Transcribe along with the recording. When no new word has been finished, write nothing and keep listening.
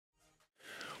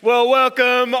Well,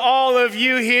 welcome all of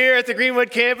you here at the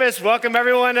Greenwood campus. Welcome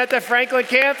everyone at the Franklin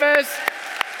campus,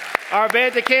 our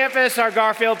Banta campus, our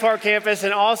Garfield Park campus,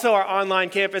 and also our online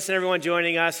campus, and everyone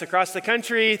joining us across the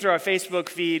country through our Facebook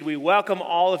feed. We welcome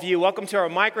all of you. Welcome to our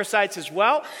microsites as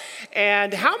well.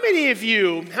 And how many of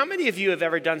you have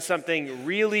ever done something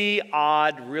really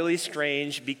odd, really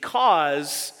strange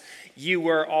because you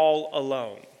were all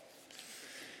alone?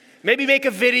 Maybe make a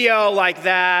video like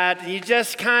that. You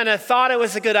just kind of thought it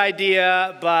was a good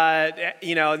idea, but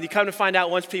you come to find out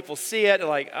once people see it, they're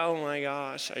like, oh my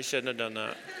gosh, I shouldn't have done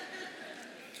that.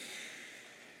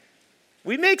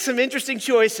 We make some interesting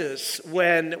choices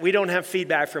when we don't have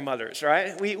feedback from others,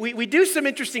 right? We do some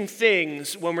interesting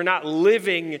things when we're not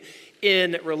living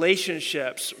in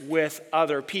relationships with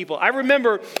other people. I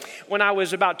remember when I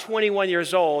was about 21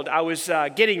 years old, I was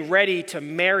getting ready to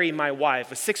marry my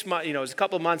wife. It was a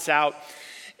couple of months out,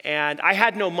 and I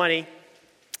had no money,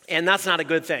 and that's not a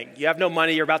good thing. You have no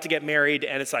money, you're about to get married,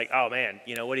 and it's like, oh man,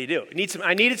 what do you do?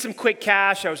 I needed some quick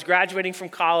cash. I was graduating from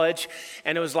college,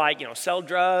 and it was like, sell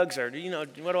drugs, or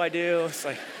what do I do? It's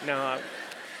like, no,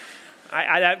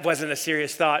 that wasn't a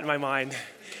serious thought in my mind.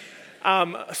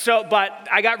 But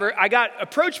I got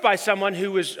approached by someone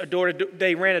who was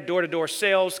they ran a door-to-door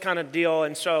sales kind of deal,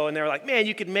 and they were like, man,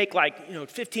 you could make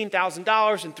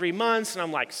 $15,000 in 3 months, and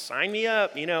I'm like, sign me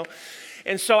up,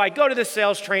 And so I go to the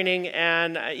sales training,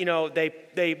 and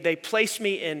they place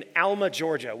me in Alma,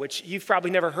 Georgia, which you've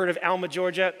probably never heard of Alma,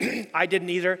 Georgia. I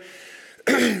didn't either.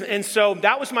 And so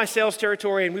that was my sales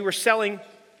territory, and we were selling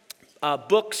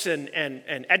books and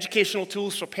educational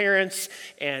tools for parents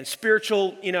and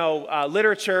spiritual,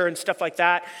 literature and stuff like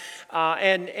that.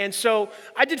 And so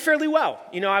I did fairly well.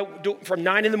 From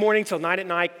 9 in the morning till 9 at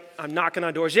night, I'm knocking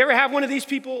on doors. You ever have one of these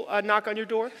people knock on your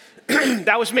door?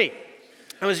 That was me.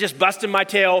 I was just busting my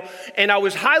tail, and I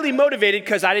was highly motivated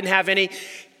because I didn't have any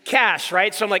cash,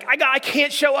 right? So I'm like, I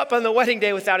can't show up on the wedding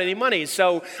day without any money.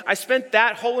 So I spent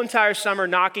that whole entire summer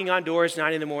knocking on doors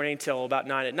 9 in the morning till about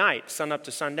 9 at night, sun up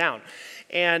to sundown.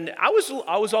 And I was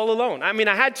all alone. I mean,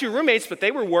 I had 2 roommates, but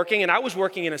they were working, and I was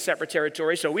working in a separate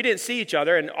territory, so we didn't see each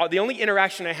other, and the only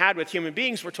interaction I had with human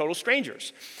beings were total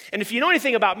strangers. And if you know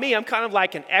anything about me, I'm kind of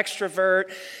like an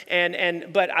extrovert,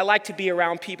 but I like to be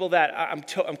around people that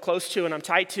I'm close to and I'm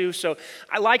tight to, so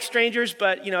I like strangers,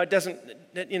 but it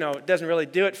doesn't really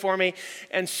do it for me.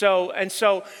 And so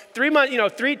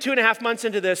 2.5 months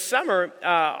into this summer,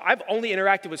 I've only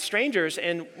interacted with strangers,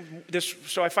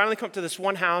 so I finally come to this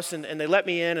one house, and they let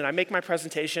me in, and I make my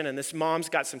presentation, and this mom's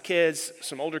got some kids,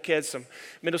 some older kids, some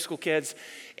middle school kids,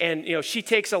 and she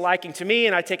takes a liking to me,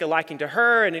 and I take a liking to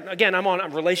her, and again, I'm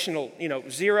relational,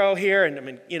 0 here,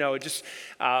 and just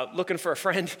looking for a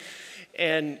friend,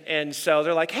 and so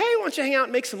they're like, hey, why don't you hang out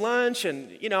and make some lunch,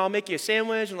 and I'll make you a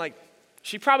sandwich, and like,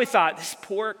 she probably thought, this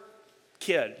poor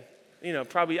kid,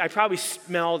 I probably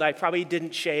smelled, I probably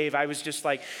didn't shave, I was just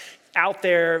like out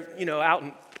there, out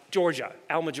in Georgia,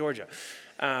 Alma, Georgia.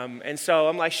 And so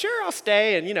I'm like, sure, I'll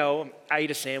stay. And, I eat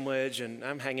a sandwich, and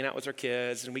I'm hanging out with her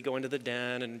kids, and we go into the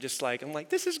den, and I'm like,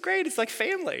 this is great. It's like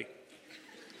family.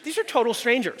 These are total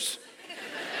strangers.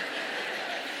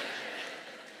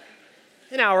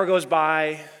 An hour goes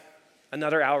by.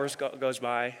 Another hour goes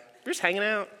by. We're just hanging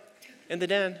out in the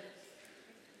den.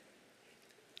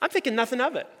 I'm thinking nothing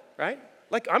of it, right?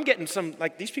 Like, I'm getting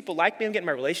these people like me. I'm getting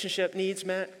my relationship needs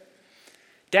met.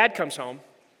 Dad comes home.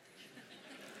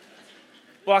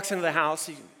 Walks into the house.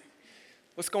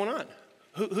 What's going on?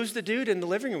 Who's the dude in the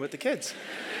living room with the kids?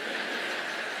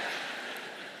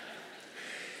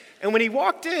 And when he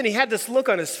walked in, he had this look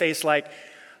on his face like,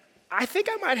 I think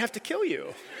I might have to kill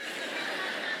you.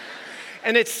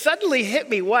 And it suddenly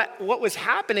hit me what was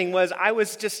happening was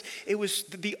it was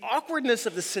the awkwardness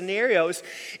of the scenarios.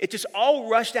 It just all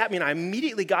rushed at me, and I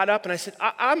immediately got up and I said,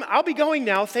 I'll be going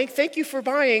now. Thank you for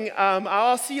buying.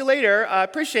 I'll see you later.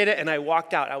 Appreciate it. And I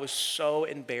walked out. I was so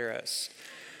embarrassed.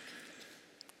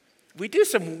 We do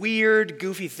some weird,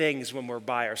 goofy things when we're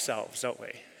by ourselves, don't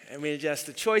we? I mean, just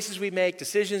the choices we make,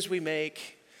 decisions we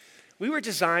make. We were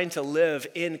designed to live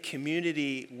in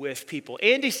community with people.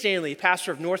 Andy Stanley,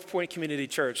 pastor of North Point Community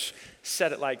Church,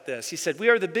 said it like this. He said, we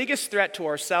are the biggest threat to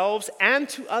ourselves and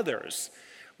to others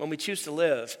when we choose to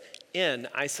live in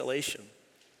isolation.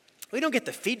 We don't get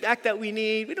the feedback that we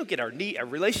need. We don't get our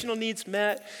relational needs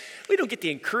met. We don't get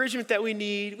the encouragement that we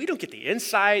need. We don't get the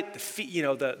insight,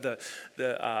 the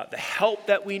help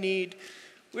that we need.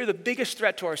 We're the biggest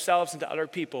threat to ourselves and to other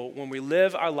people when we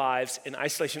live our lives in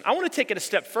isolation. I want to take it a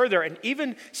step further and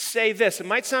even say this. It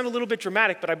might sound a little bit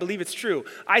dramatic, but I believe it's true.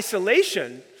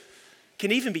 Isolation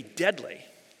can even be deadly.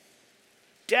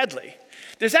 Deadly.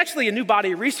 There's actually a new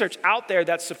body of research out there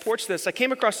that supports this. I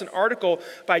came across an article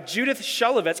by Judith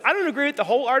Shulevitz. I don't agree with the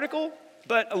whole article,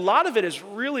 but a lot of it is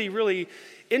really, really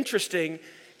interesting,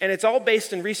 and it's all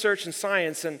based in research and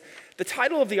science. And the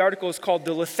title of the article is called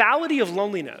The Lethality of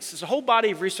Loneliness. There's a whole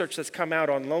body of research that's come out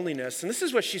on loneliness, and this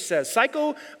is what she says.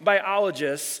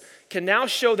 Psychobiologists can now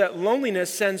show that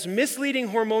loneliness sends misleading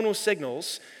hormonal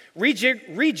signals,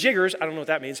 rejiggers, I don't know what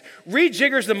that means,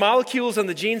 rejiggers the molecules and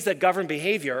the genes that govern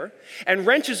behavior, and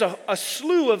wrenches a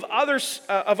slew of other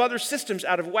systems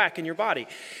out of whack in your body.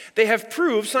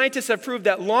 Scientists have proved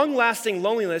that long-lasting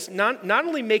loneliness not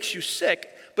only makes you sick,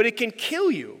 but it can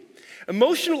kill you.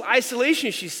 Emotional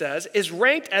isolation, she says, is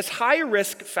ranked as higher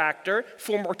risk factor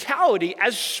for mortality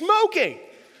as smoking.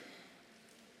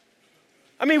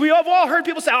 I mean, we have all heard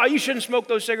people say, oh, you shouldn't smoke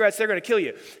those cigarettes, they're going to kill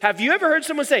you. Have you ever heard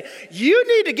someone say,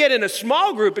 you need to get in a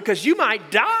small group because you might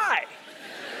die?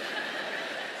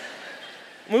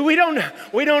 we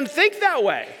don't think that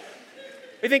way.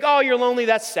 We think, oh, you're lonely,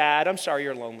 that's sad. I'm sorry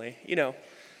you're lonely.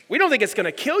 We don't think it's going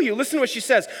to kill you. Listen to what she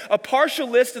says. A partial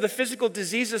list of the physical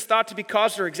diseases thought to be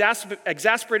caused or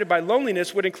exacerbated by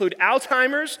loneliness would include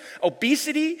Alzheimer's,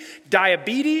 obesity,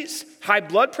 diabetes, high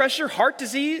blood pressure, heart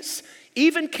disease,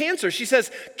 even cancer. She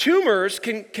says tumors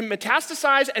can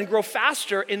metastasize and grow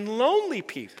faster in lonely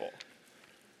people.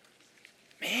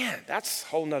 Man, that's a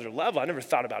whole nother level. I never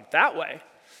thought about it that way.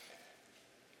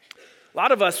 A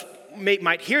lot of us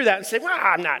might hear that and say, well,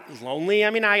 I'm not lonely. I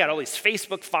mean, I got all these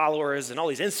Facebook followers and all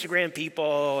these Instagram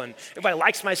people, and everybody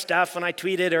likes my stuff when I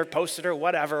tweet it or post it or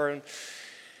whatever.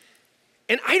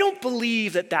 And I don't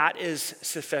believe that is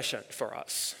sufficient for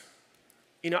us.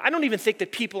 I don't even think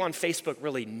that people on Facebook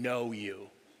really know you.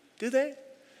 Do they?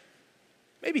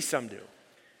 Maybe some do.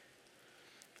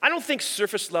 I don't think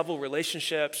surface level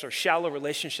relationships or shallow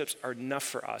relationships are enough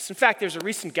for us. In fact, there's a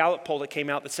recent Gallup poll that came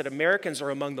out that said Americans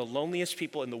are among the loneliest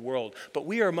people in the world, but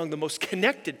we are among the most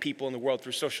connected people in the world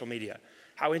through social media.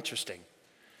 How interesting.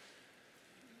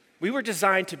 We were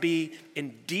designed to be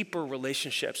in deeper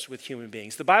relationships with human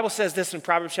beings. The Bible says this in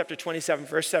Proverbs chapter 27,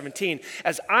 verse 17,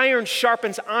 as iron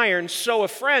sharpens iron, so a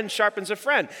friend sharpens a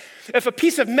friend. If a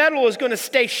piece of metal is going to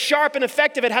stay sharp and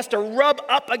effective, it has to rub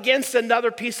up against another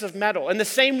piece of metal. In the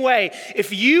same way,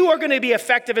 if you are going to be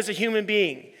effective as a human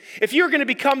being, if you're going to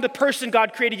become the person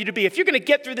God created you to be, if you're going to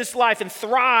get through this life and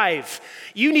thrive,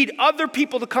 you need other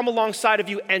people to come alongside of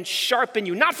you and sharpen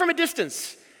you, not from a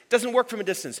distance. Doesn't work from a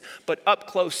distance, but up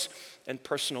close and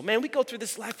personal. Man, we go through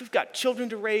this life. We've got children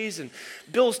to raise and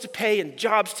bills to pay and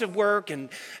jobs to work and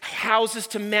houses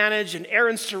to manage and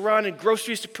errands to run and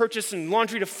groceries to purchase and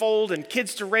laundry to fold and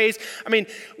kids to raise. I mean,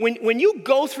 when you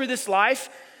go through this life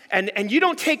and you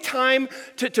don't take time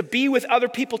to be with other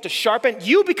people to sharpen,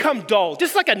 you become dull.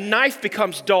 Just like a knife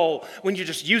becomes dull when you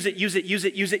just use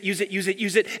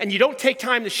it, and you don't take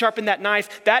time to sharpen that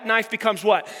knife becomes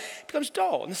what? It becomes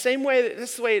dull. In the same way,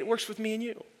 that's the way it works with me and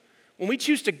you. When we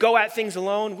choose to go at things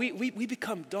alone, we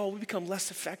become dull. We become less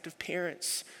effective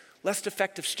parents, less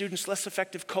effective students, less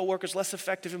effective coworkers, less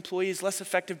effective employees, less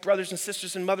effective brothers and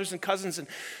sisters and mothers and cousins, and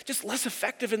just less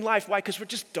effective in life. Why? Because we're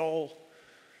just dull.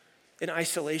 In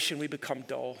isolation, we become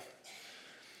dull.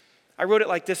 I wrote it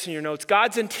like this in your notes.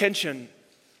 God's intention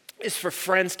is for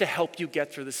friends to help you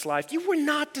get through this life. You were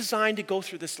not designed to go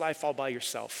through this life all by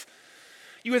yourself.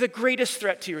 You are the greatest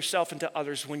threat to yourself and to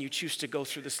others when you choose to go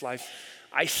through this life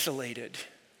isolated.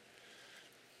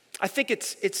 I think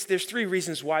there's three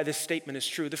reasons why this statement is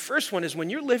true. The first one is when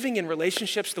you're living in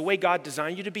relationships the way God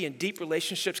designed you to be, in deep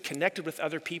relationships connected with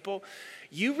other people,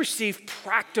 you receive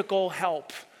practical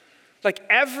help. Like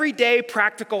everyday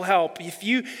practical help. If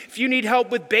you need help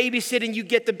with babysitting, you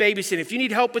get the babysitting. If you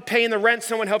need help with paying the rent,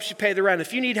 someone helps you pay the rent.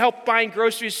 If you need help buying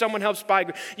groceries, someone helps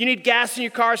buy. You need gas in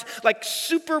your cars, like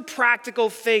super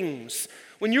practical things.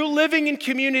 When you're living in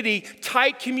community,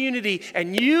 tight community,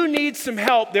 and you need some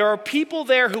help, there are people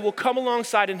there who will come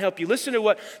alongside and help you. Listen to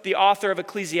what the author of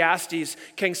Ecclesiastes,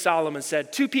 King Solomon,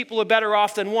 said. 2 people are better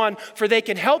off than one, for they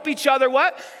can help each other,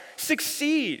 what?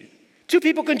 Succeed. 2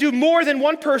 people can do more than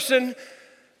one person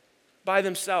by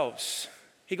themselves.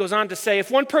 He goes on to say,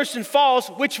 if one person falls,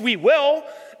 which we will,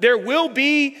 there will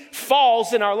be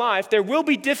falls in our life. There will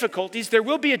be difficulties. There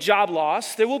will be a job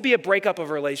loss. There will be a breakup of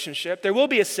a relationship. There will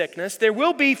be a sickness. There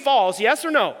will be falls, yes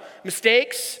or no?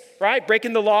 Mistakes, right?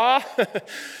 Breaking the law,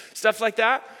 stuff like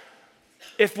that.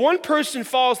 If one person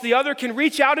falls, the other can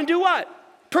reach out and do what?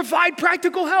 Provide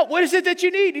practical help. What is it that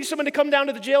you need? You need someone to come down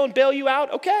to the jail and bail you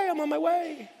out? Okay, I'm on my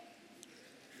way.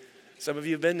 Some of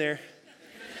you have been there.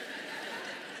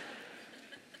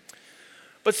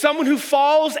 But someone who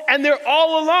falls and they're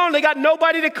all alone, they got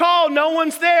nobody to call, no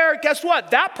one's there, guess what?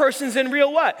 That person's in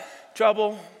real what?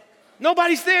 Trouble.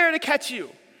 Nobody's there to catch you.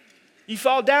 You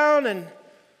fall down and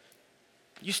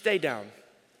you stay down.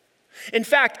 In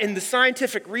fact, in the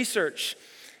scientific research,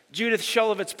 Judith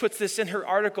Shulevitz puts this in her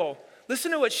article.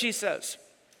 Listen to what she says.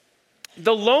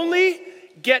 The lonely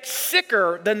get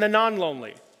sicker than the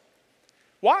non-lonely.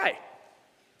 Why?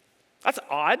 That's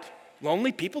odd.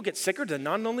 Lonely people get sicker than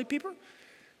non-lonely people?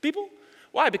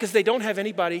 Why? Because they don't have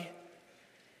anybody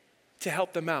to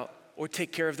help them out or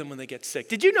take care of them when they get sick.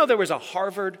 Did you know there was a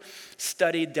Harvard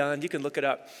study done, you can look it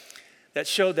up, that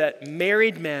showed that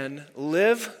married men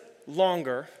live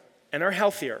longer and are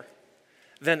healthier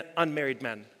than unmarried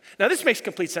men? Now, this makes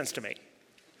complete sense to me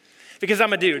because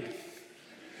I'm a dude.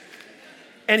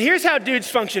 And here's how dudes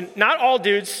function. Not all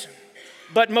dudes,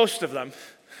 but most of them.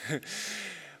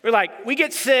 We're like, we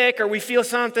get sick or we feel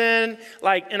something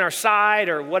like in our side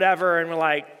or whatever, and we're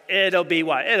like, it'll be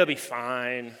what? It'll be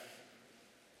fine.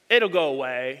 It'll go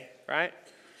away, right?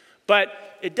 But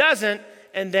it doesn't,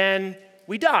 and then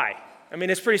we die. I mean,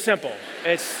 it's pretty simple.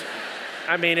 It's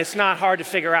not hard to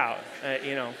figure out,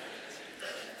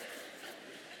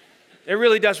 It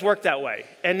really does work that way.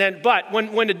 But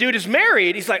when the dude is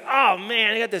married, he's like, oh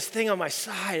man, I got this thing on my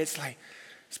side. It's like,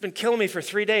 it's been killing me for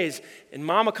 3 days. And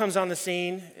mama comes on the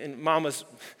scene, and mama's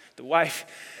the wife.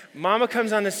 Mama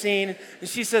comes on the scene, and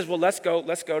she says, well, let's go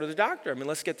to the doctor.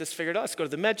 Let's get this figured out. Let's go to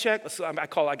the med check.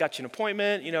 I got you an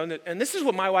appointment, and this is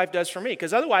what my wife does for me,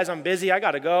 because otherwise I'm busy, I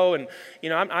got to go, and,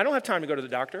 I don't have time to go to the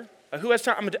doctor. Who has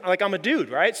time? I'm a dude,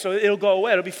 right? So it'll go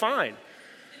away. It'll be fine.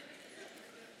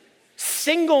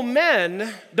 Single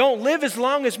men don't live as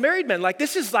long as married men.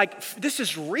 This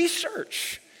is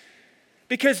research.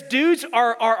 Because dudes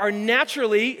are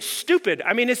naturally stupid.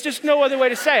 It's just no other way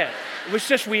to say it. It's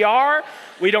just we are.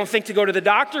 We don't think to go to the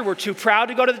doctor. We're too proud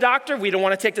to go to the doctor. We don't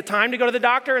want to take the time to go to the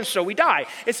doctor, and so we die.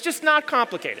 It's just not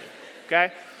complicated,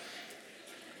 okay?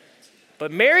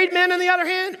 But married men, on the other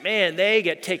hand, man, they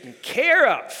get taken care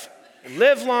of. They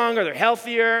live longer, they're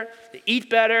healthier, they eat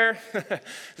better,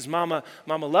 because mama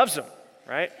loves them,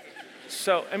 right?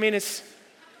 So, it's...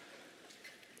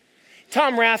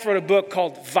 Tom Rath wrote a book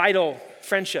called Vital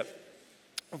Friendship,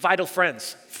 Vital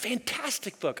Friends.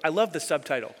 Fantastic book. I love the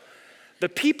subtitle. The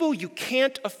People You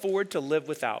Can't Afford to Live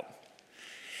Without.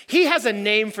 He has a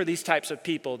name for these types of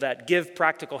people that give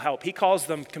practical help. He calls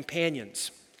them companions.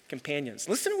 Companions.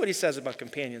 Listen to what he says about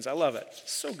companions. I love it.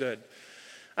 It's so good.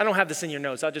 I don't have this in your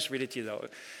notes. I'll just read it to you, though.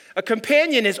 A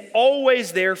companion is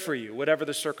always there for you, whatever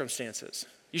the circumstances.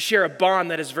 You share a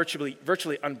bond that is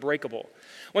virtually unbreakable.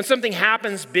 When something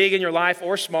happens big in your life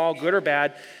or small, good or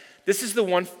bad, this is the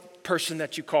one person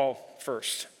that you call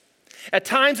first. At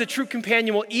times, a true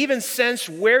companion will even sense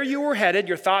where you were headed,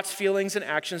 your thoughts, feelings, and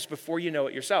actions before you know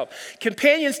it yourself.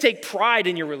 Companions take pride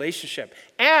in your relationship.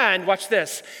 And, watch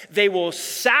this, they will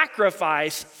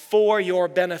sacrifice for your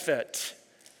benefit.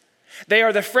 They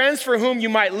are the friends for whom you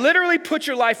might literally put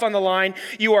your life on the line.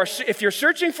 If you're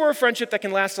searching for a friendship that can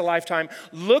last a lifetime,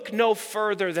 look no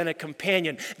further than a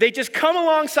companion. They just come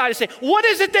alongside and say, what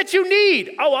is it that you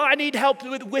need? Oh, well, I need help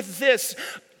with this.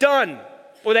 Done.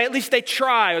 Or at least they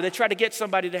try to get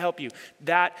somebody to help you.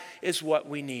 That is what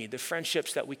we need, the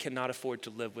friendships that we cannot afford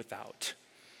to live without.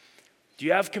 Do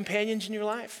you have companions in your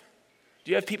life?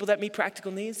 Do you have people that meet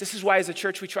practical needs? This is why as a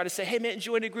church we try to say, hey man,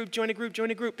 join a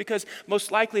group, because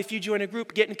most likely if you join a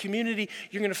group, get in community,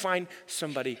 you're gonna find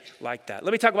somebody like that.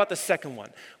 Let me talk about the second one.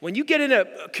 When you get in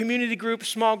a community group,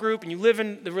 small group, and you live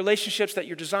in the relationships that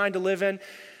you're designed to live in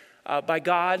by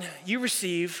God, you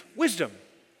receive wisdom.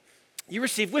 You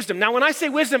receive wisdom. Now, when I say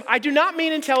wisdom, I do not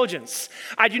mean intelligence.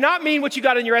 I do not mean what you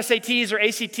got in your SATs or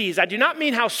ACTs. I do not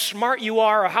mean how smart you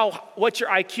are or what your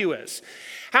IQ is.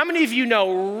 How many of you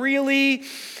know really,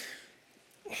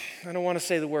 I don't want to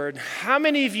say the word, how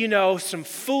many of you know some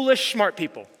foolish smart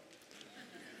people?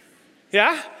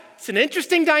 Yeah? It's an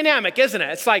interesting dynamic, isn't it?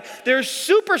 It's like they're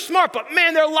super smart, but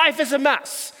man, their life is a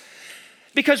mess.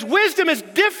 Because wisdom is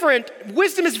different.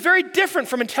 Wisdom is very different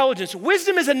from intelligence.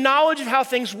 Wisdom is a knowledge of how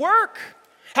things work,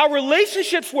 how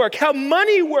relationships work, how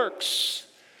money works.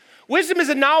 Wisdom is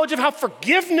a knowledge of how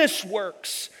forgiveness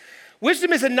works.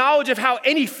 Wisdom is a knowledge of how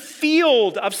any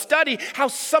field of study, how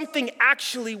something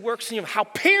actually works, how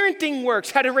parenting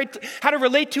works, how to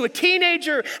relate to a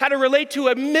teenager, how to relate to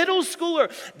a middle schooler.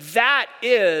 That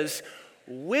is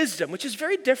wisdom, which is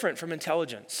very different from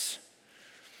intelligence.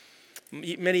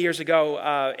 Many years ago,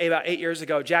 about 8 years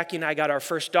ago, Jackie and I got our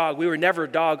first dog. We were never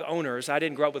dog owners. I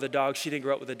didn't grow up with a dog. She didn't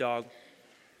grow up with a dog.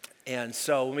 And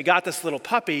so when we got this little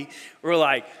puppy, we were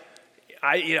like,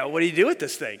 what do you do with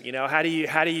this thing? How do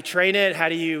you train it? How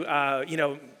do you,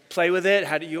 play with it?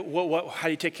 How do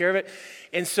you take care of it?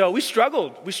 And so we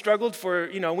struggled. We struggled for,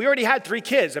 we already had 3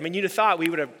 kids. I mean, you'd have thought we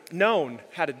would have known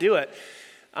how to do it.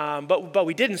 But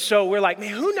we didn't. So we're like, man,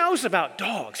 who knows about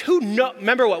dogs?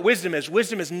 Remember what wisdom is.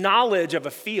 Wisdom is knowledge of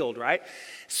a field, right?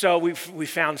 So we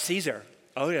found Caesar.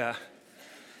 Oh,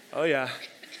 yeah.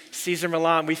 Cesar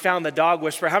Millan. We found the dog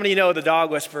whisperer. How many of you know who the dog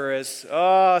whisperer is?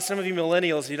 Oh, some of you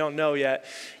millennials, you don't know yet.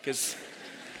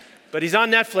 But he's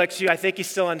on Netflix. I think he's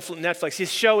still on Netflix.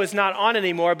 His show is not on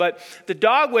anymore, but the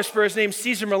dog whisperer is named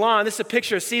Cesar Millan. This is a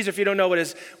picture of Caesar if you don't know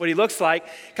what he looks like.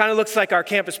 Kind of looks like our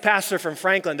campus pastor from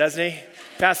Franklin, doesn't he?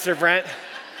 Pastor Brent.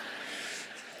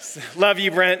 Love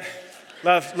you, Brent.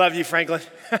 Love you, Franklin.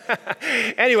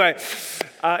 Anyway,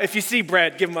 if you see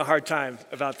Brent, give him a hard time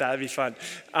about that. It'd be fun.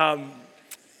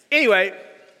 Anyway,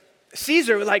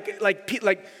 Caesar,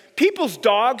 like people's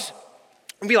dogs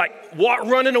would be like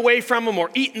running away from him or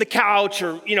eating the couch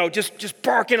or, just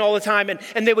barking all the time.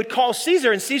 And they would call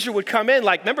Caesar and Caesar would come in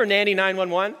like, remember Nanny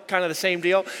 911? Kind of the same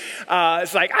deal.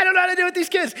 It's like, I don't know how to do it with these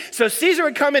kids. So Caesar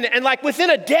would come in and like within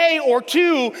a day or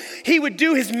 2, he would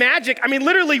do his magic. I mean,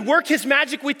 literally work his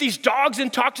magic with these dogs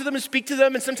and talk to them and speak to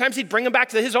them. And sometimes he'd bring them back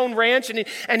to his own ranch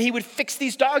and he would fix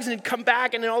these dogs and he'd come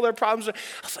back and then all their problems. I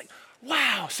was like,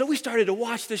 wow. So we started to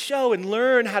watch the show and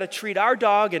learn how to treat our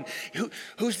dog and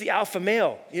who's the alpha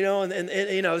male, and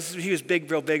he was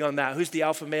real big on that. Who's the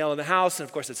alpha male in the house? And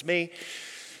of course it's me.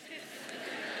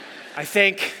 I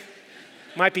think.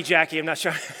 Might be Jackie, I'm not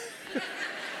sure.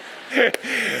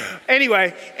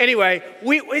 Anyway,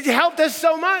 it helped us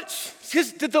so much.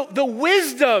 Because the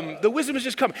wisdom has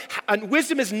just come. And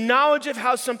wisdom is knowledge of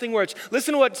how something works.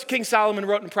 Listen to what King Solomon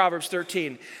wrote in Proverbs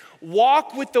 13.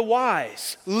 Walk with the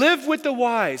wise, live with the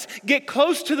wise, get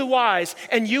close to the wise,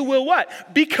 and you will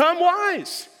what? Become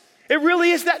wise. It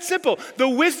really is that simple. The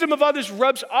wisdom of others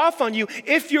rubs off on you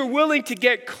if you're willing to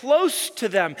get close to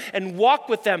them and walk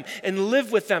with them and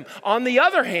live with them. On the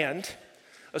other hand,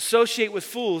 associate with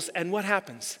fools, and what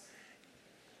happens?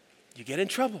 You get in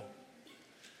trouble.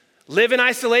 Live in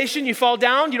isolation, you fall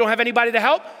down, you don't have anybody to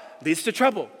help, leads to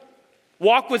trouble.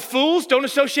 Walk with fools, don't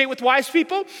associate with wise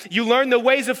people. You learn the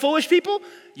ways of foolish people,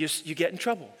 you get in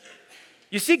trouble.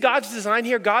 You see God's design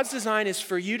here? God's design is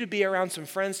for you to be around some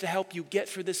friends to help you get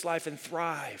through this life and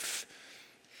thrive.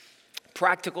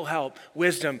 Practical help,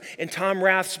 wisdom. In Tom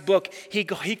Rath's book, he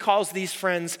calls these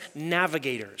friends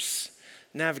navigators.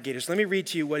 Navigators. Let me read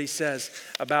to you what he says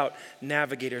about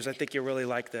navigators. I think you'll really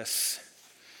like this.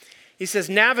 He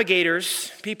says,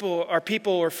 navigators, people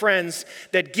or friends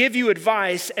that give you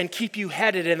advice and keep you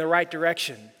headed in the right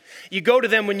direction. You go to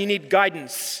them when you need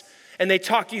guidance, and they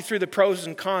talk you through the pros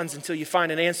and cons until you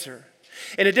find an answer.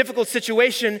 In a difficult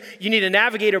situation, you need a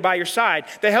navigator by your side.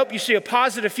 They help you see a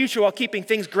positive future while keeping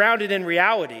things grounded in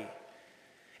reality.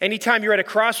 Anytime you're at a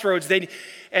crossroads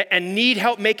and need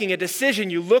help making a decision,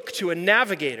 you look to a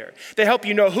navigator. They help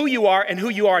you know who you are and who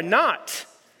you are not.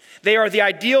 They are the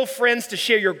ideal friends to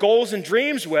share your goals and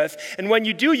dreams with. And when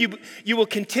you do, you will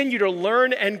continue to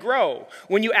learn and grow.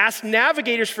 When you ask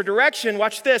navigators for direction,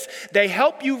 watch this, they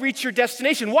help you reach your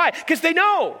destination. Why? Because they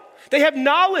know. They have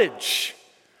knowledge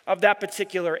of that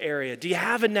particular area. Do you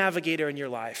have a navigator in your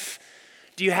life?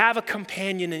 Do you have a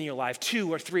companion in your life?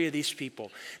 2 or 3 of these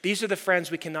people. These are the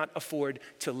friends we cannot afford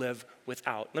to live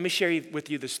without. Let me share with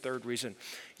you this third reason.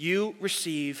 You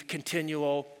receive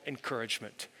continual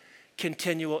encouragement.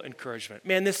 Continual encouragement.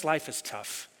 Man, this life is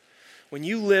tough. When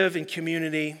you live in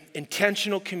community,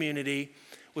 intentional community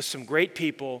with some great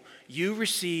people, you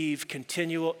receive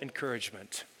continual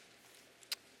encouragement.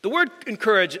 The word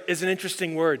encourage is an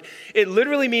interesting word. It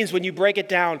literally means, when you break it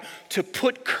down, to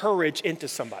put courage into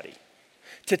somebody.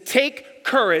 To take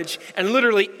courage and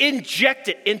literally inject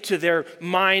it into their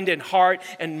mind and heart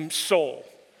and soul.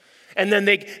 And then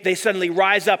they suddenly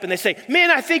rise up and they say,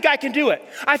 man, I think I can do it.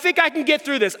 I think I can get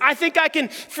through this. I think I can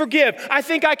forgive. I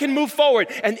think I can move forward.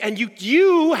 And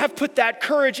you have put that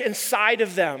courage inside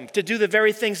of them to do the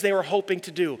very things they were hoping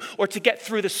to do or to get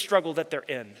through the struggle that they're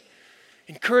in.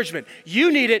 Encouragement.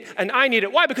 You need it and I need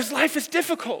it. Why? Because life is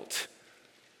difficult.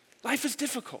 Life is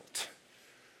difficult.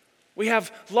 We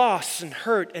have loss and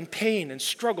hurt and pain and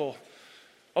struggle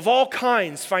of all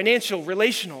kinds, financial,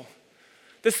 relational.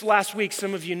 This last week,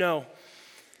 some of you know,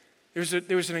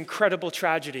 there was an incredible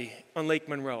tragedy on Lake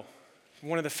Monroe.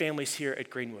 One of the families here at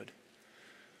Greenwood.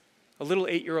 A little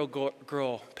 8-year-old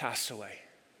girl passed away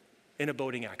in a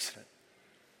boating accident.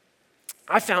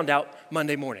 I found out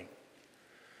Monday morning,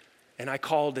 and I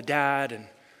called the dad and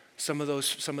some of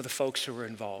the folks who were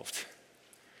involved.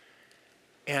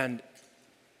 And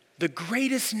the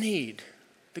greatest need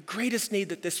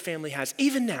that this family has,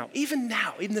 even now,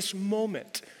 in this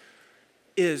moment,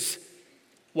 is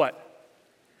What?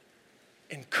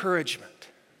 Encouragement.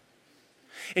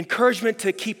 Encouragement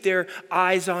to keep their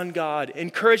eyes on God.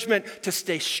 Encouragement to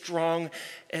stay strong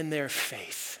in their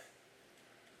faith.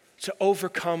 To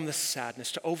overcome the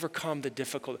sadness, to overcome the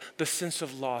difficulty, the sense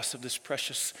of loss of this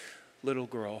precious little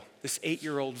girl, this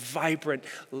 8-year-old, vibrant,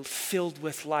 filled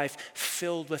with life,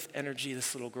 filled with energy.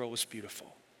 This little girl was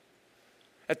beautiful.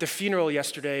 At the funeral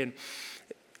yesterday, and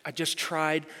I just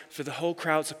tried for the whole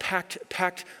crowd, it's a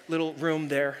packed little room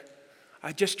there.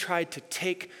 I just tried to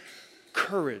take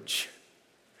courage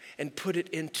and put it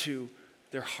into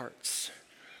their hearts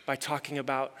by talking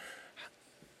about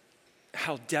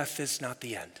how death is not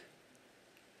the end.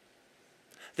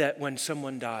 That when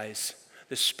someone dies,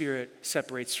 the spirit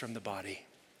separates from the body.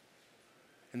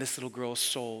 And this little girl's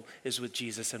soul is with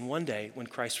Jesus. And one day, when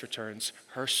Christ returns,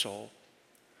 her soul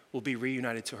will be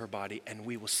reunited to her body and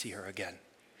we will see her again.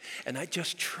 And I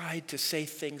just tried to say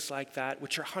things like that,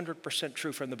 which are 100%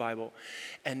 true from the Bible,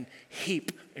 and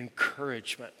heap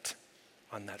encouragement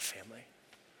on that family.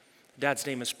 Dad's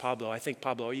name is Pablo. I think,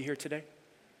 Pablo, are you here today?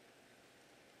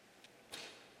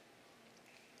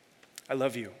 I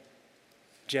love you.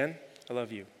 Jen, I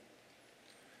love you.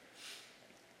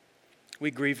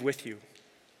 We grieve with you.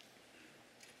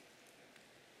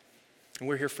 And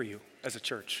we're here for you as a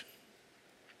church.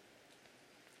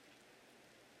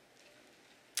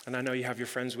 And I know you have your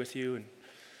friends with you and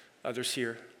others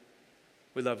here.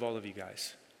 We love all of you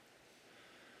guys.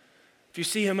 If you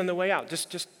see him on the way out,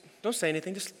 just don't say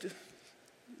anything. Just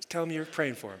tell him you're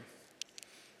praying for him.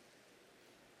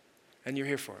 And you're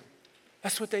here for him.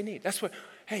 That's what they need.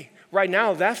 Hey, right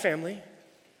now that family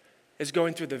is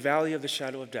going through the valley of the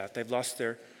shadow of death. They've lost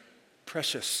their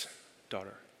precious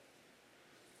daughter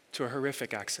to a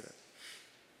horrific accident.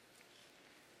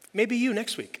 Maybe you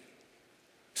next week.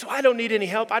 So I don't need any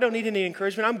help. I don't need any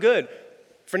encouragement. I'm good.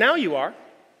 For now you are.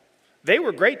 They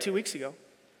were great 2 weeks ago.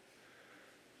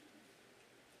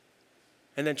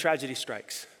 And then tragedy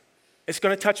strikes. It's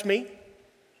going to touch me.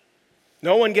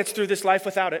 No one gets through this life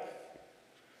without it.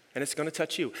 And it's going to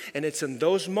touch you. And it's in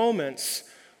those moments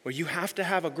where you have to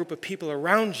have a group of people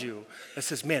around you that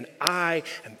says, man, I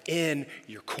am in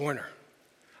your corner.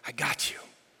 I got you.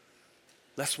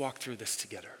 Let's walk through this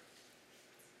together.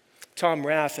 Tom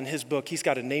Rath, in his book, he's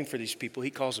got a name for these people.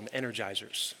 He calls them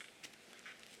energizers.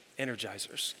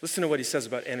 Energizers. Listen to what he says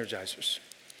about energizers.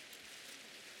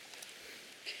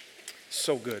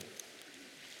 So good.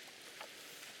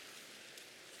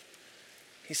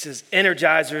 He says,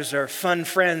 energizers are fun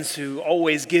friends who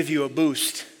always give you a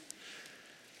boost.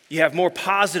 You have more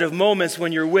positive moments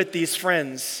when you're with these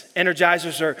friends.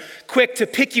 Energizers are quick to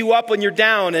pick you up when you're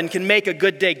down and can make a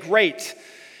good day great.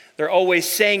 They're always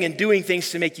saying and doing things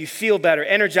to make you feel better.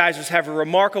 Energizers have a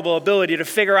remarkable ability to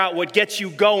figure out what gets you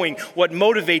going, what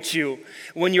motivates you.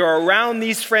 When you're around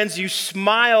these friends, you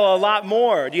smile a lot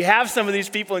more. Do you have some of these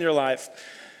people in your life?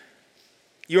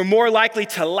 You're more likely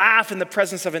to laugh in the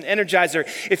presence of an energizer.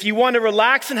 If you want to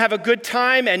relax and have a good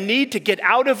time and need to get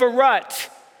out of a rut,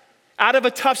 out of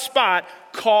a tough spot,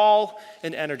 call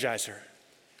an energizer,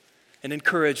 an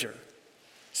encourager,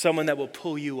 someone that will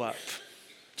pull you up.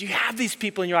 Do you have these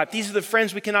people in your life? These are the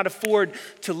friends we cannot afford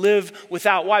to live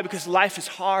without. Why? Because life is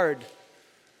hard.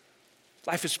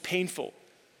 Life is painful.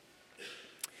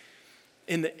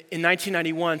 In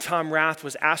 1991, Tom Rath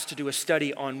was asked to do a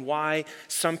study on why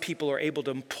some people are able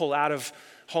to pull out of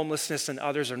homelessness and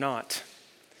others are not.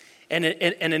 And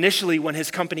initially, when his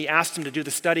company asked him to do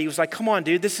the study, he was like, come on,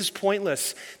 dude, this is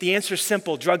pointless. The answer is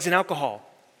simple, drugs and alcohol.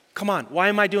 Come on, why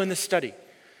am I doing this study?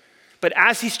 But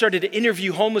as he started to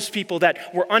interview homeless people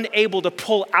that were unable to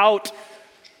pull out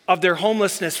of their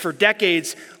homelessness for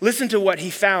decades, listen to what he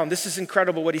found. This is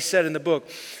incredible what he said in the book.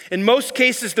 In most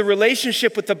cases, the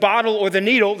relationship with the bottle or the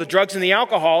needle, the drugs and the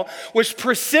alcohol, was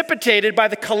precipitated by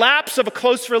the collapse of a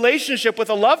close relationship with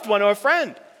a loved one or a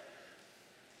friend.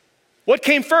 What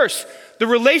came first? The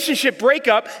relationship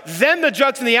breakup, then the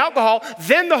drugs and the alcohol,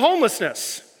 then the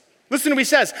homelessness. Listen to what he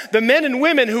says. The men and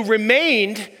women who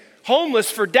remained homeless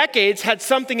for decades had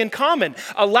something in common,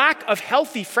 a lack of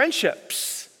healthy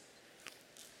friendships.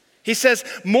 He says,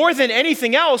 more than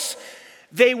anything else,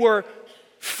 they were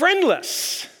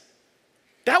friendless.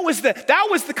 That was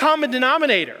the common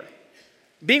denominator.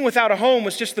 Being without a home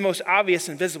was just the most obvious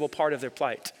and visible part of their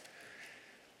plight.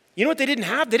 You know what they didn't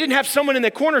have? They didn't have someone in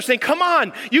the corner saying, come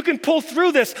on, you can pull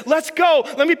through this. Let's go.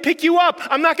 Let me pick you up.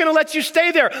 I'm not going to let you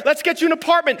stay there. Let's get you an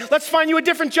apartment. Let's find you a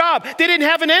different job. They didn't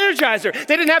have an energizer.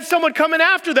 They didn't have someone coming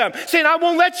after them saying, I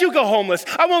won't let you go homeless.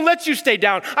 I won't let you stay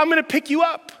down. I'm going to pick you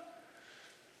up.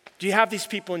 Do you have these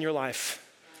people in your life?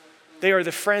 They are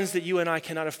the friends that you and I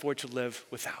cannot afford to live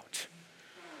without.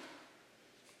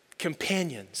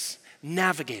 companions,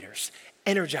 navigators,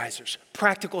 energizers,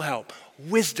 practical help,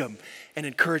 wisdom, and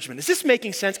encouragement. Is this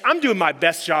making sense? I'm doing my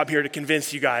best job here to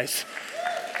convince you guys.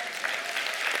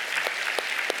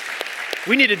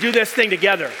 We need to do this thing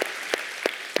together.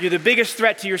 You're the biggest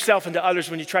threat to yourself and to others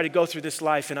when you try to go through this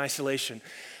life in isolation.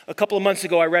 A couple of months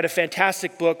ago, I read a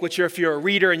fantastic book, which if you're a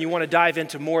reader and you want to dive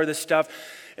into more of this stuff,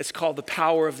 it's called The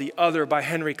Power of the Other by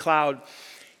Henry Cloud.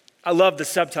 I love the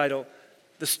subtitle.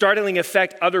 The startling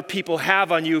effect other people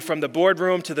have on you from the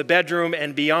boardroom to the bedroom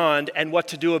and beyond, and what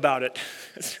to do about it.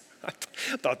 I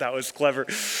thought that was clever.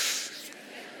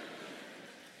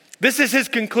 This is his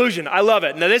conclusion. I love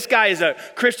it. Now, this guy is a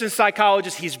Christian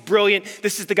psychologist. He's brilliant.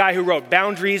 This is the guy who wrote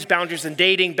Boundaries, Boundaries in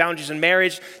Dating, Boundaries in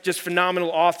Marriage. Just phenomenal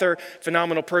author,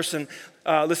 phenomenal person.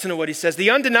 Listen to what he says.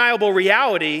 The undeniable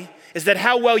reality is that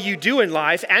how well you do in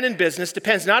life and in business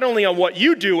depends not only on what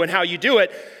you do and how you do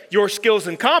it, your skills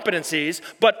and competencies,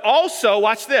 but also,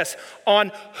 watch this,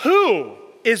 on who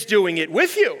is doing it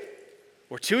with you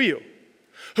or to you.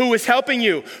 Who is helping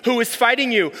you, who is fighting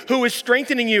you, who is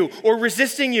strengthening you or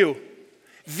resisting you.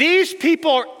 These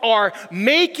people are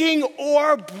making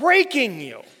or breaking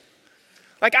you.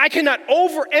 Like, I cannot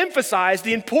overemphasize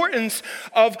the importance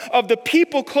of the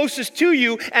people closest to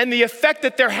you and the effect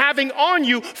that they're having on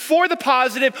you for the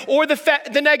positive or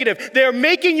the negative. They're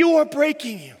making you or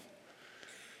breaking you.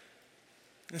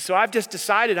 And so I've just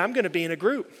decided I'm going to be in a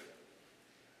group.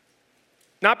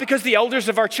 Not because the elders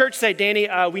of our church say, Danny,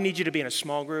 we need you to be in a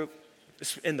small group.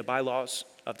 It's in the bylaws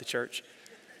of the church.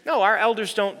 No, our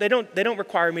elders don't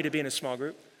require me to be in a small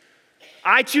group.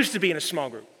 I choose to be in a small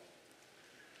group.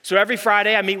 So every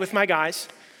Friday I meet with my guys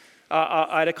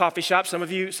at a coffee shop. Some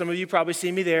of you probably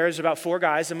see me there. There's about 4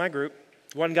 guys in my group.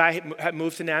 One guy had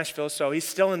moved to Nashville, so he's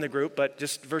still in the group, but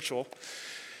just virtual.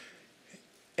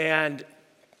 And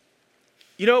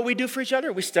you know what we do for each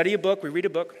other? We study a book, we read a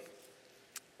book.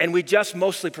 And we just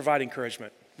mostly provide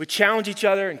encouragement. We challenge each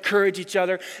other, encourage each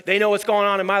other. They know what's going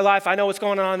on in my life. I know what's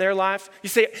going on in their life. You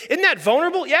say, isn't that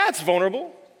vulnerable? Yeah, it's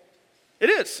vulnerable. It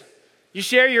is. You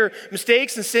share your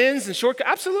mistakes and sins and shortcuts.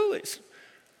 Absolutely.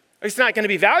 It's not going to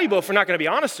be valuable if we're not going to be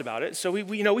honest about it. So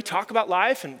we talk about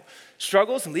life and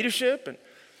struggles and leadership. And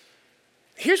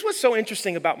here's what's so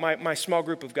interesting about my small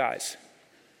group of guys.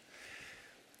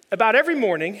 About every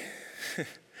morning,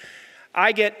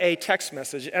 I get a text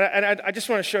message, and I just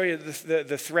want to show you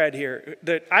the thread here.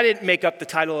 I didn't make up the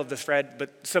title of the thread,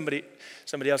 but somebody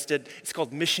else did. It's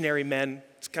called Missionary Men.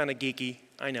 It's kind of geeky,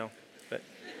 I know, but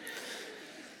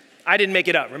I didn't make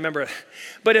it up, remember.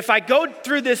 But if I go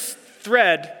through this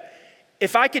thread,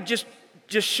 if I could just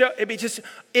show,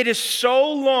 it is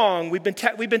so long. We've been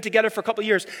together for a couple of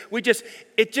years.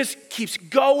 It just keeps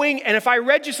going, and if I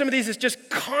read you some of these, it's just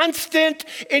constant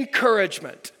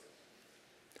encouragement.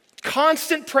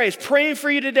 Constant praise, praying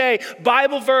for you today,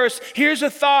 Bible verse, here's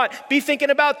a thought, be thinking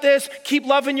about this, keep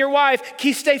loving your wife,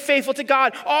 stay faithful to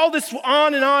God, all this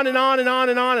on and on and on and on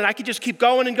and on, and I could just keep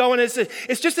going and going.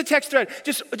 It's just a text thread,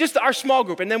 just our small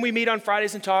group, and then we meet on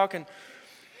Fridays and talk, and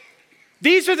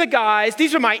these are the guys,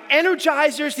 these are my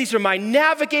energizers, these are my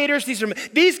navigators,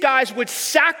 these guys would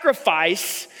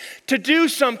sacrifice to do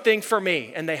something for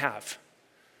me, and they have.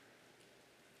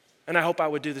 And I hope I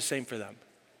would do the same for them.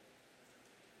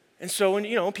 And so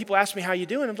when, people ask me how you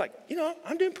doing, I'm like,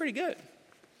 I'm doing pretty good.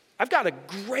 I've got a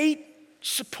great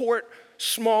support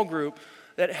small group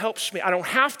that helps me. I don't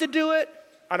have to do it.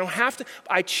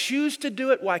 I choose to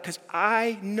do it. Why? Because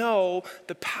I know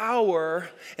the power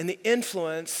and the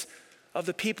influence of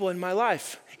the people in my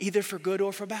life, either for good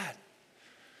or for bad.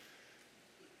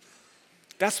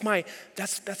 That's my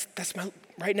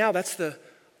right now, that's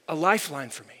a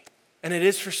lifeline for me. And it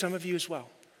is for some of you as well.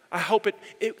 I hope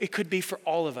it could be for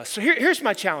all of us. So here's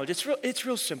my challenge. It's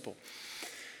real simple.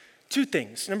 2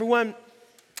 things. Number 1,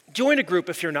 join a group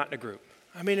if you're not in a group.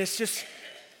 I mean, it's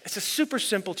a super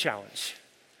simple challenge.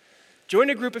 Join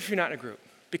a group if you're not in a group,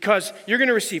 because you're going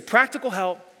to receive practical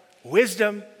help,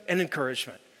 wisdom, and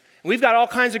encouragement. And we've got all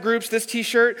kinds of groups. This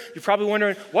t-shirt, you're probably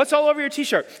wondering, what's all over your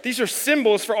t-shirt? These are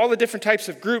symbols for all the different types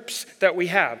of groups that we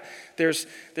have. There's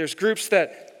groups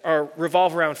that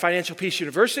revolve around Financial Peace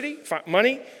University,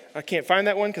 money. I can't find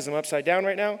that one because I'm upside down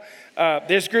right now.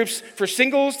 There's groups for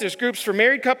singles. There's groups for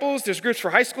married couples. There's groups for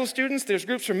high school students. There's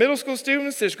groups for middle school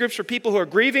students. There's groups for people who are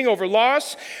grieving over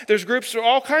loss. There's groups for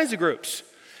all kinds of groups.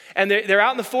 And they're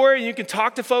out in the foyer, and you can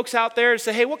talk to folks out there and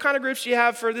say, hey, what kind of groups do you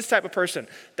have for this type of person?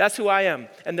 That's who I am.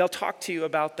 And they'll talk to you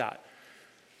about that.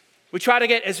 We try to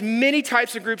get as many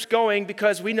types of groups going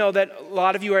because we know that a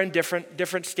lot of you are in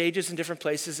different stages and different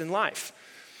places in life.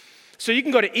 So you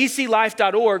can go to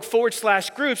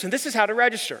eclife.org/groups, and this is how to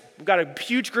register. We've got a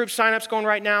huge group signups going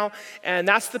right now, and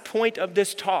that's the point of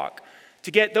this talk,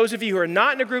 to get those of you who are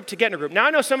not in a group to get in a group. Now,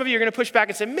 I know some of you are going to push back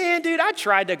and say, man, dude, I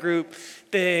tried the group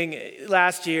thing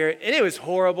last year, and it was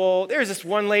horrible. There was this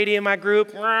one lady in my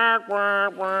group. I'm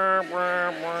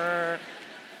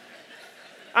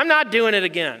not doing it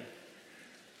again.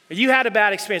 You had a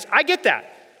bad experience. I get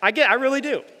that. I really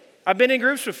do. I've been in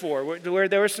groups before where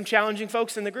there were some challenging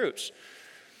folks in the groups.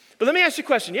 But let me ask you a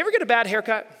question. You ever get a bad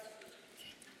haircut?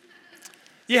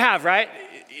 You have, right?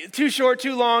 Too short,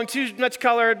 too long, too much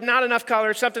color, not enough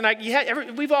color, something like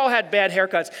we've all had bad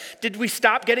haircuts. Did we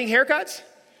stop getting haircuts?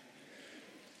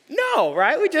 No,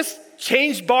 right? We just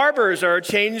changed barbers or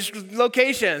changed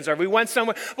locations or we went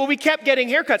somewhere. Well, we kept getting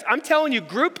haircuts. I'm telling you,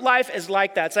 group life is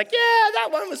like that. It's like, yeah,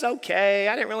 that one was okay.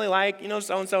 I didn't really like,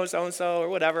 so-and-so and so-and-so or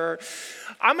whatever.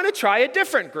 I'm going to try a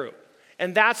different group.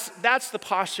 And that's the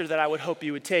posture that I would hope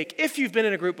you would take if you've been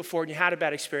in a group before and you had a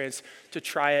bad experience, to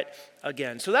try it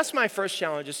again. So that's my first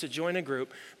challenge, is to join a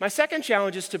group. My second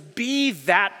challenge is to be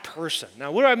that person.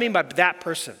 Now, what do I mean by that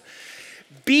person?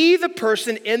 Be the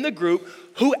person in the group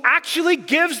who actually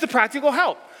gives the practical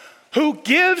help, who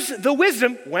gives the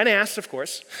wisdom, when asked, of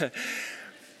course,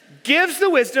 gives the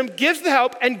wisdom, gives the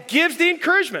help, and gives the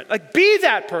encouragement. Like, be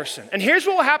that person. And here's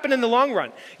what will happen in the long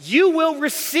run. You will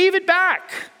receive it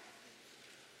back.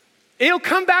 It'll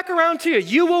come back around to you.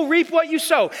 You will reap what you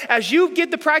sow. As you give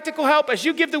the practical help, as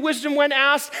you give the wisdom when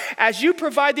asked, as you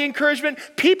provide the encouragement,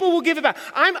 people will give it back.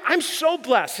 I'm so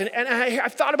blessed, and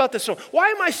I've thought about this. So why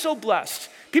am I so blessed?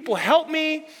 People help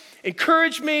me,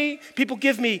 encourage me. People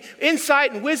give me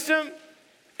insight and wisdom.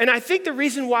 And I think the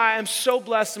reason why I'm so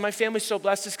blessed and my family's so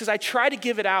blessed is because I try to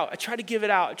give it out. I try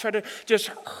to just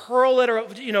hurl it, or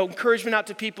encouragement out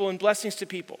to people and blessings to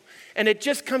people. And it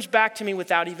just comes back to me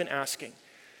without even asking.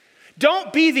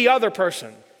 Don't be the other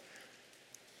person.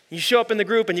 You show up in the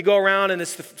group and you go around and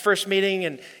it's the first meeting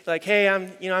and like, hey,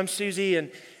 I'm Susie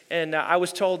and I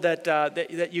was told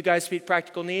that you guys meet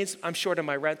practical needs. I'm short on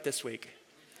my rent this week.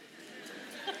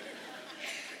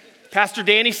 Pastor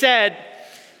Danny said,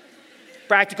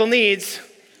 practical needs.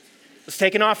 Let's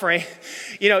take an offering.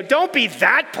 Don't be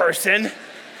that person.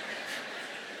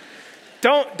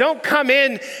 Don't come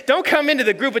into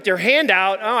the group with your hand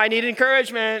out. Oh, I need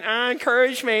encouragement.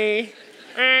 Encourage me.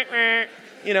 I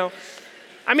know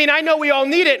we all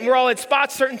need it and we're all in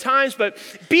spots certain times, but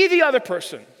be the other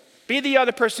person. Be the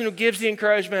other person who gives the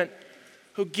encouragement,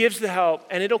 who gives the help,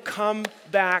 and it'll come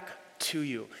back to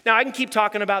you. Now, I can keep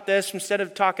talking about this. Instead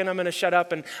of talking, I'm going to shut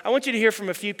up, and I want you to hear from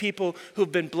a few people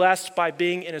who've been blessed by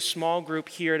being in a small group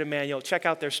here at Emmanuel. Check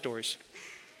out their stories.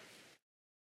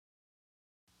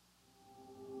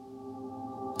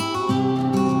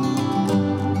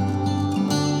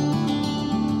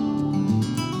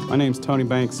 My name's Tony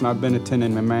Banks, and I've been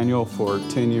attending Emmanuel for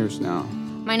 10 years now.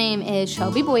 My name is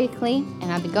Shelby Boykley,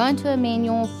 and I've been going to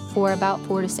Emmanuel for about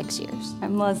 4 to 6 years.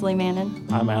 I'm Leslie Mannon.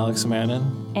 I'm Alex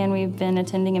Mannon. And we've been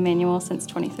attending Emmanuel since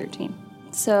 2013.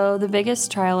 So the biggest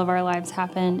trial of our lives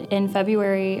happened in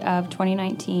February of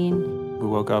 2019. We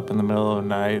woke up in the middle of the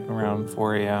night around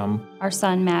 4 a.m. Our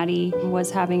son, Maddie, was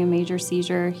having a major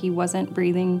seizure. He wasn't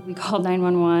breathing. We called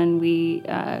 911. We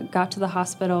got to the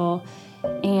hospital.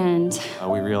 And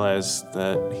we realized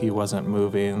that he wasn't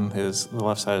moving the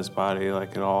left side of his body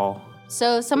at all.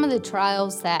 So some of the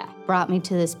trials that brought me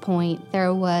to this point,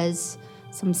 there was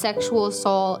some sexual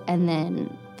assault and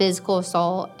then physical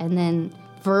assault and then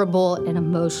verbal and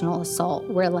emotional assault,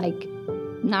 where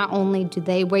not only do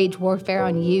they wage warfare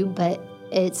on you, but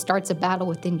it starts a battle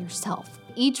within yourself.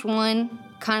 Each one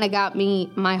kind of got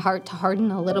my heart to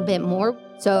harden a little bit more.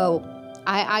 So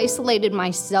I isolated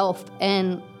myself,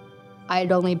 and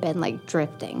I'd only been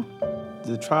drifting.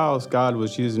 The trials God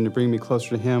was using to bring me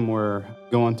closer to Him were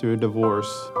going through a divorce,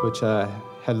 which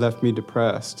had left me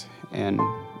depressed and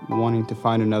wanting to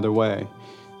find another way.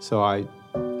 So I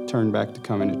turned back to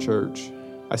coming to church.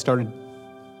 I started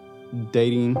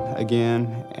dating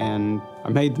again, and I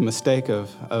made the mistake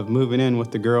of moving in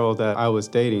with the girl that I was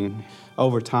dating.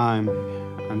 Over time,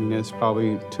 it was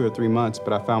probably 2 or 3 months,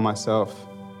 but I found myself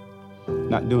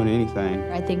not doing anything.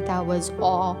 I think that was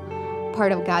all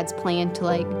part of God's plan to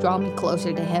draw me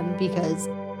closer to Him, because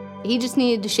He just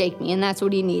needed to shake me, and that's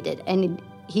what He needed. And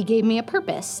He gave me a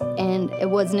purpose. And it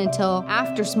wasn't until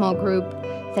after small group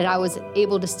that I was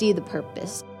able to see the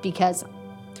purpose, because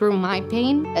through my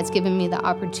pain, that's given me the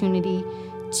opportunity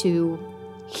to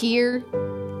hear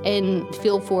and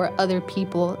feel for other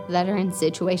people that are in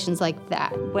situations like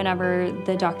that. Whenever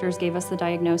the doctors gave us the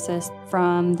diagnosis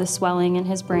from the swelling in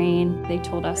his brain, they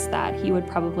told us that he would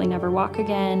probably never walk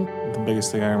again. The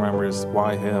biggest thing I remember is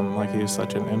why him? Like, he was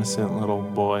such an innocent little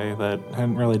boy that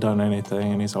hadn't really done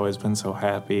anything, and he's always been so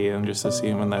happy, and just to see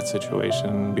him in that situation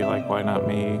and be like, why not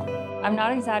me? I'm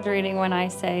not exaggerating when I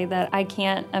say that I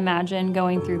can't imagine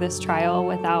going through this trial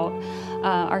without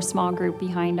our small group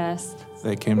behind us.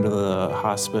 They came to the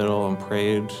hospital and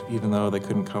prayed, even though they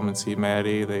couldn't come and see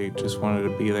Maddie. They just wanted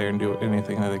to be there and do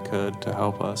anything that they could to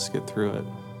help us get through it.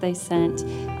 They sent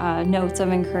notes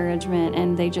of encouragement,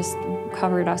 and they just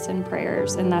covered us in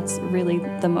prayers, and that's really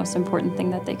the most important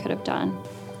thing that they could have done.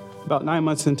 About 9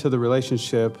 months into the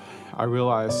relationship, I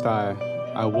realized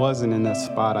I wasn't in that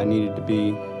spot I needed to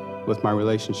be with my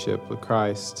relationship with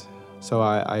Christ. So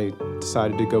I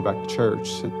decided to go back to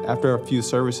church. After a few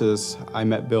services, I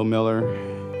met Bill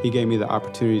Miller. He gave me the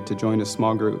opportunity to join a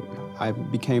small group. I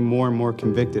became more and more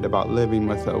convicted about living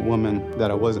with a woman that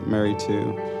I wasn't married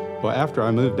to. Well, after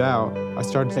I moved out, I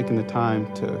started taking the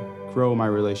time to grow my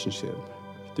relationship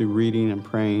through reading and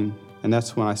praying. And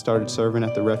that's when I started serving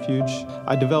at the refuge.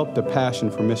 I developed a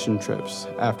passion for mission trips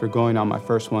after going on my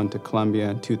first one to Colombia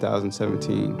in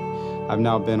 2017. I've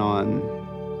now been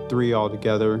on 3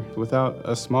 altogether. Without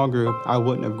a small group, I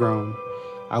wouldn't have grown.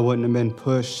 I wouldn't have been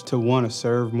pushed to want to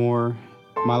serve more.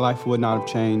 My life would not have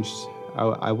changed.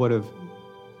 I would have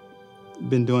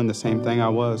been doing the same thing I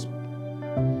was,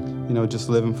 just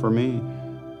living for me.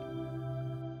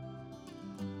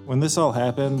 When this all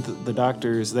happened, the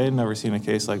doctors, they had never seen a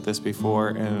case like this before,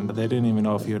 and they didn't even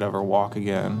know if he would ever walk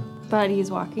again. But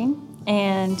he's walking,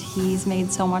 and he's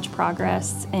made so much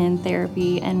progress in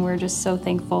therapy, and we're just so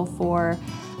thankful for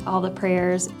all the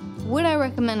prayers. Would I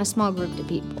recommend a small group to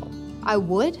people? I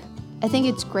would. I think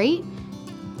it's great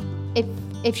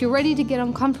if you're ready to get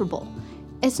uncomfortable.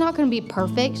 It's not going to be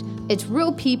perfect. It's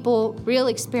real people, real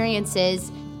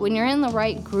experiences. When you're in the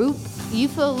right group, you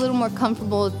feel a little more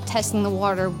comfortable testing the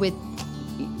water with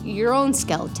your own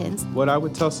skeletons. What I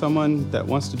would tell someone that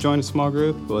wants to join a small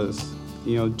group was,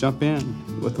 jump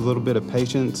in with a little bit of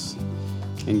patience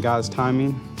and God's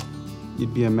timing.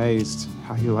 You'd be amazed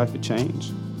how your life would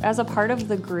change. As a part of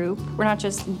the group, we're not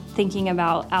just thinking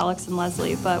about Alex and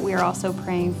Leslie, but we are also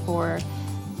praying for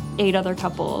 8 other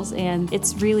couples, and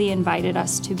it's really invited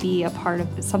us to be a part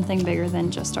of something bigger than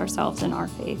just ourselves and our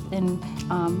faith. And,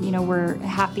 we're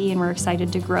happy and we're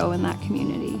excited to grow in that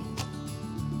community.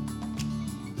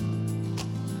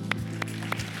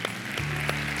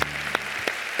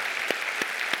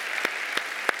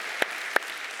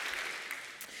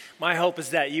 My hope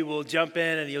is that you will jump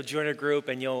in and you'll join a group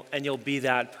and you'll be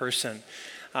that person.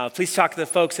 Please talk to the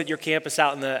folks at your campus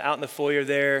out in the foyer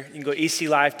there. You can go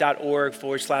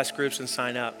eclife.org/groups and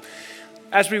sign up.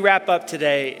 As we wrap up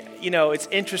today, it's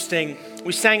interesting.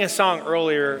 We sang a song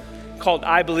earlier called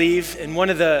 "I Believe," and one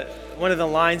of the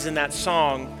lines in that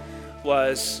song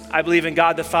was, "I believe in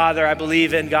God the Father, I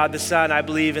believe in God the Son, I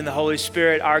believe in the Holy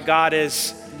Spirit. Our God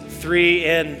is 3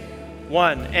 in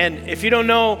 1." And if you don't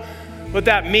know what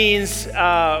that means,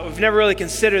 we've never really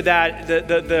considered that.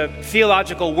 The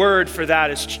theological word for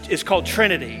that is called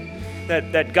Trinity.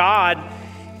 That God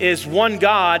is one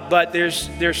God, but there's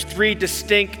 3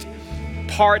 distinct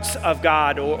parts of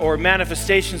God or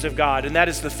manifestations of God, and that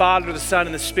is the Father, the Son,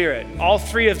 and the Spirit. All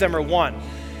 3 of them are one.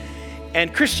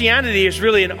 And Christianity is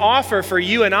really an offer for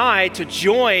you and I to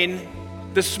join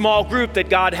the small group that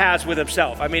God has with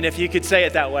himself. I mean, if you could say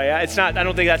it that way. I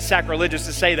don't think that's sacrilegious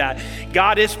to say that.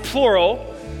 God is plural,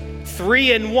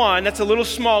 3 in 1. That's a little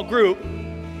small group.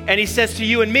 And he says to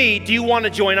you and me, do you want to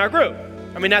join our group?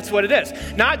 I mean, that's what it is.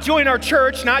 Not join our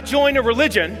church, not join a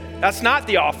religion. That's not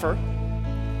the offer.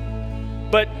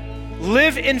 But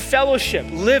live in fellowship,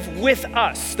 live with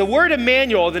us. The word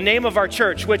Emmanuel, the name of our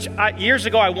church, which years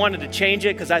ago I wanted to change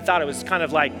it because I thought it was kind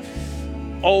of like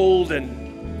old and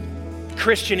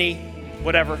Christian-y,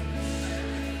 whatever.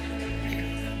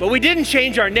 But we didn't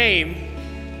change our name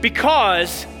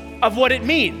because of what it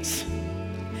means.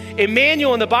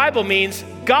 Emmanuel in the Bible means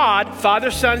God,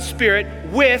 Father, Son, Spirit,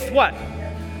 with what?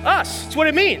 Us. That's what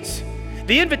it means.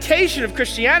 The invitation of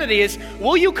Christianity is,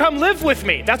 will you come live with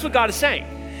me? That's what God is saying.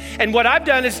 And what I've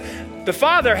done is, the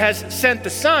Father has sent the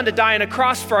Son to die on a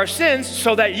cross for our sins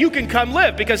so that you can come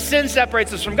live, because sin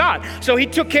separates us from God. So he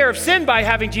took care of sin by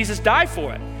having Jesus die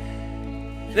for it.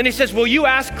 Then he says, will you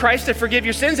ask Christ to forgive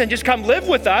your sins and just come live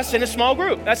with us in a small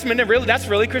group? That's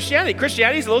really Christianity.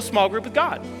 Christianity is a little small group with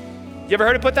God. You ever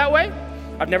heard it put that way?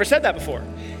 I've never said that before.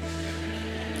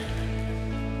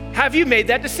 Have you made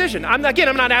that decision? I'm not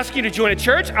asking you to join a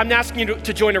church. I'm not asking you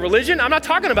to join a religion. I'm not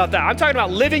talking about that. I'm talking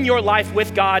about living your life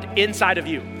with God inside of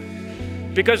you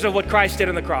because of what Christ did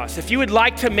on the cross. If you would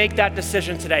like to make that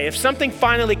decision today, if something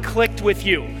finally clicked with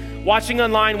you, watching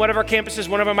online, one of our campuses,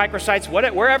 one of our microsites,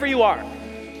 wherever you are,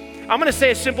 I'm gonna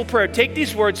say a simple prayer. Take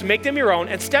these words, make them your own,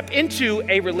 and step into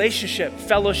a relationship,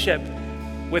 fellowship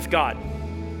with God.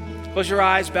 Close your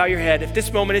eyes, bow your head. If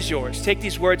this moment is yours, take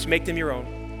these words, make them your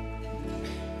own.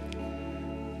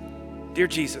 Dear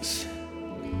Jesus,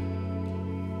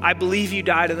 I believe you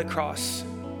died on the cross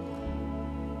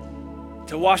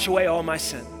to wash away all my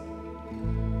sin,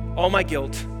 all my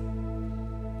guilt,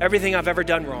 everything I've ever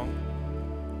done wrong.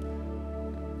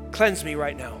 Cleanse me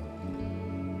right now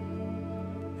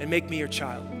and make me your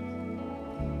child.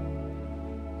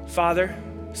 Father,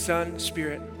 Son,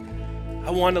 Spirit,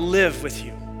 I want to live with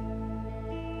you.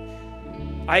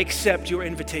 I accept your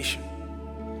invitation.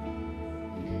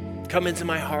 Come into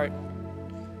my heart.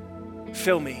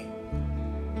 Fill me.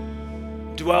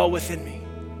 Dwell within me.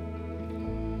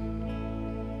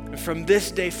 And from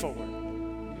this day forward,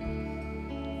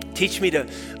 teach me to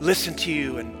listen to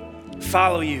you and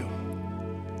follow you,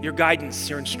 your guidance,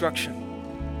 your instruction.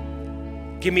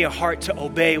 Give me a heart to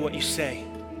obey what you say,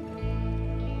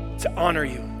 to honor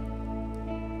you,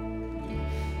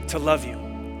 to love you.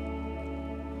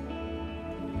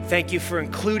 Thank you for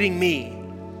including me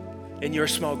in your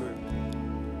small group,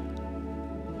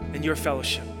 in your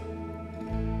fellowship.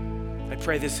 I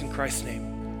pray this in Christ's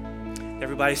name.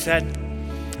 Everybody said,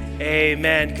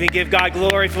 amen. Can we give God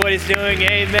glory for what he's doing?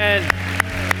 Amen.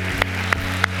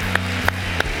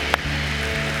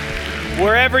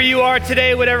 Wherever you are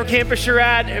today, whatever campus you're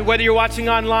at, whether you're watching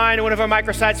online or one of our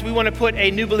microsites, we want to put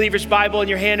a New Believer's Bible in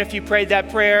your hand if you prayed that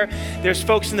prayer. There's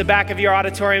folks in the back of your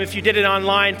auditorium. If you did it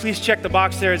online, please check the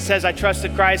box there. It says, I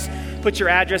trusted Christ. Put your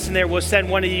address in there. We'll send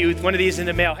one of these in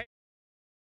the mail.